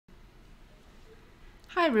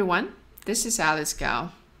Hi everyone, this is Alice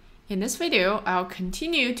Gao. In this video, I'll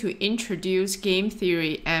continue to introduce game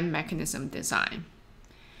theory and mechanism design.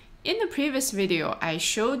 In the previous video, I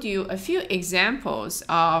showed you a few examples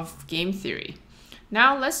of game theory.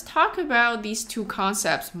 Now let's talk about these two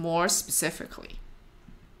concepts more specifically.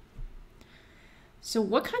 So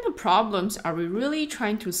what kind of problems are we really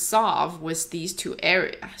trying to solve with these two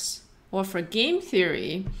areas? Well, for game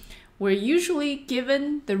theory, we're usually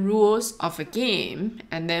given the rules of a game,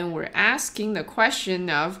 and then we're asking the question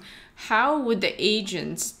of how would the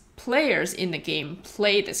agents, players in the game,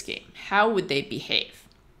 play this game? How would they behave?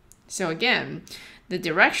 So again, the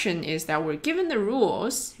direction is that we're given the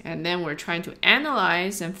rules, and then we're trying to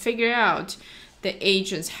analyze and figure out the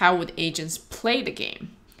agents, how would agents play the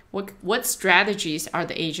game? What strategies are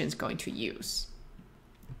the agents going to use?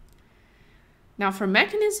 Now for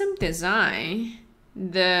mechanism design,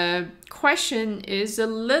 the question is a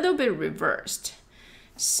little bit reversed.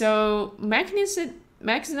 So mechanism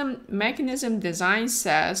design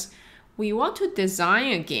says we want to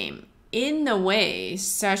design a game in a way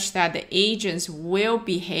such that the agents will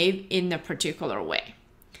behave in a particular way.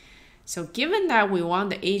 So given that we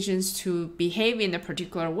want the agents to behave in a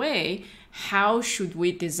particular way, how should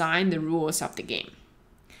we design the rules of the game?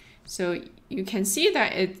 So you can see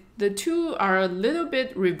that the two are a little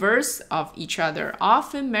bit reverse of each other.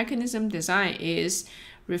 Often mechanism design is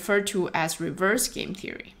referred to as reverse game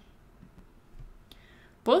theory.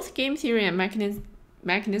 Both game theory and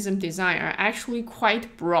mechanism design are actually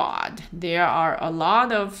quite broad. There are a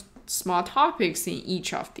lot of small topics in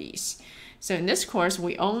each of these. So in this course,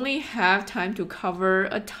 we only have time to cover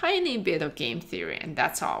a tiny bit of game theory, and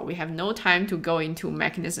that's all. We have no time to go into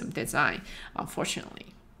mechanism design, unfortunately.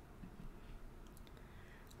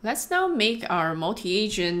 Let's now make our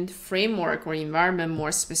multi-agent framework or environment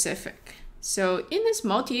more specific. So in this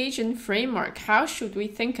multi-agent framework, how should we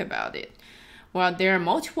think about it? Well, there are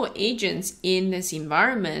multiple agents in this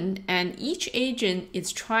environment, and each agent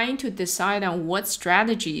is trying to decide on what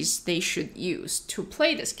strategies they should use to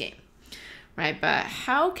play this game, right? But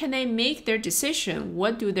how can they make their decision?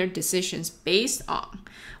 What do their decisions based on?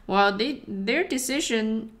 Well, their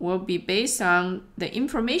decision will be based on the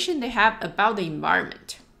information they have about the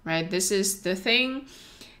environment. Right? This is the thing,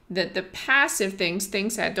 the passive things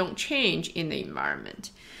that don't change in the environment.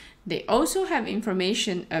 They also have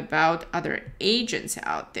information about other agents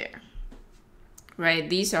out there. Right?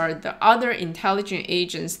 These are the other intelligent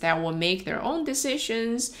agents that will make their own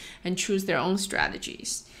decisions and choose their own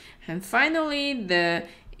strategies. And finally, the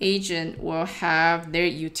agent will have their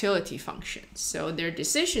utility functions. So their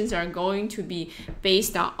decisions are going to be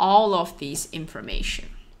based on all of these information.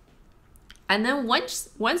 And then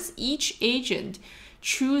once each agent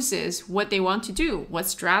chooses what they want to do, what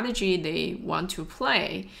strategy they want to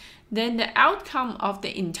play, then the outcome of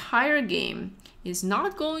the entire game is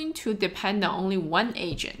not going to depend on only one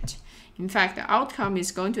agent. In fact, the outcome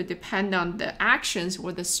is going to depend on the actions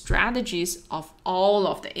or the strategies of all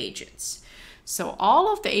of the agents. So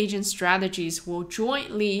all of the agent strategies will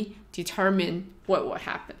jointly determine what will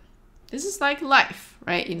happen. This is like life,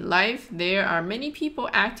 right? In life, there are many people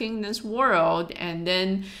acting in this world, and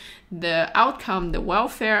then the outcome, the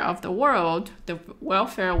welfare of the world, the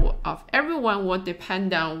welfare of everyone will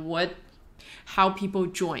depend on how people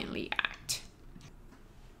jointly act.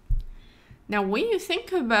 Now, when you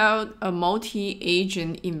think about a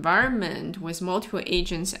multi-agent environment with multiple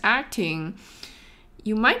agents acting,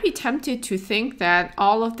 you might be tempted to think that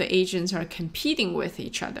all of the agents are competing with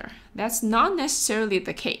each other. That's not necessarily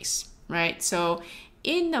the case. Right? So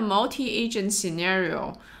in the multi-agent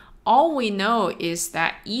scenario, all we know is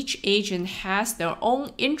that each agent has their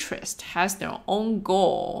own interest, has their own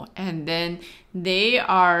goal, and then they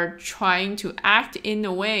are trying to act in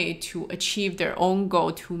a way to achieve their own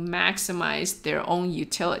goal, to maximize their own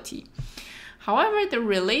utility. However, the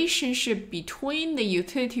relationship between the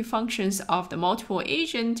utility functions of the multiple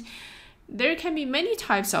agent, there can be many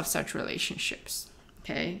types of such relationships.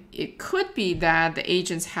 Okay, it could be that the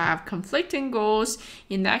agents have conflicting goals.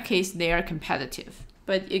 In that case, they are competitive.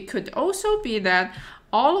 But it could also be that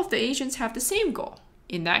all of the agents have the same goal.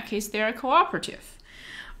 In that case, they are cooperative.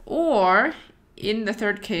 Or in the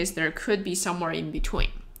third case, there could be somewhere in between.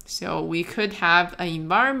 So we could have an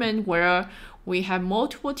environment where we have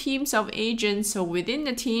multiple teams of agents. So within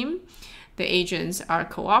the team, the agents are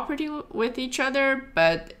cooperating with each other,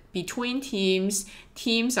 but between teams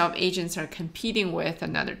of agents are competing with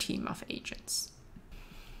another team of agents.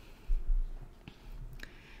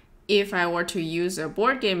 If I were to use a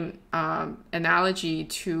board game analogy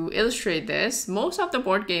to illustrate this, most of the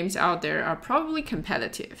board games out there are probably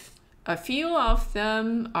competitive. A few of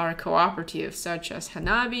them are cooperative, such as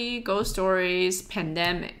Hanabi, Ghost Stories,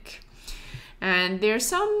 Pandemic. And there are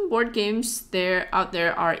some board games out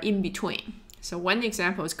there are in between. So one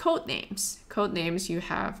example is Codenames. Codenames, you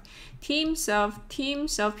have teams of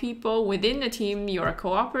people. Within the team, you are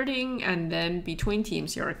cooperating, and then between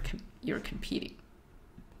teams, you're competing.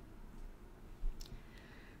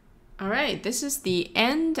 All right, this is the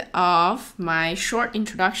end of my short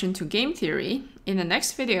introduction to game theory. In the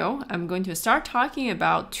next video, I'm going to start talking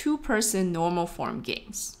about two-person normal form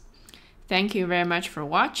games. Thank you very much for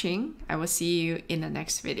watching. I will see you in the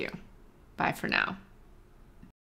next video. Bye for now.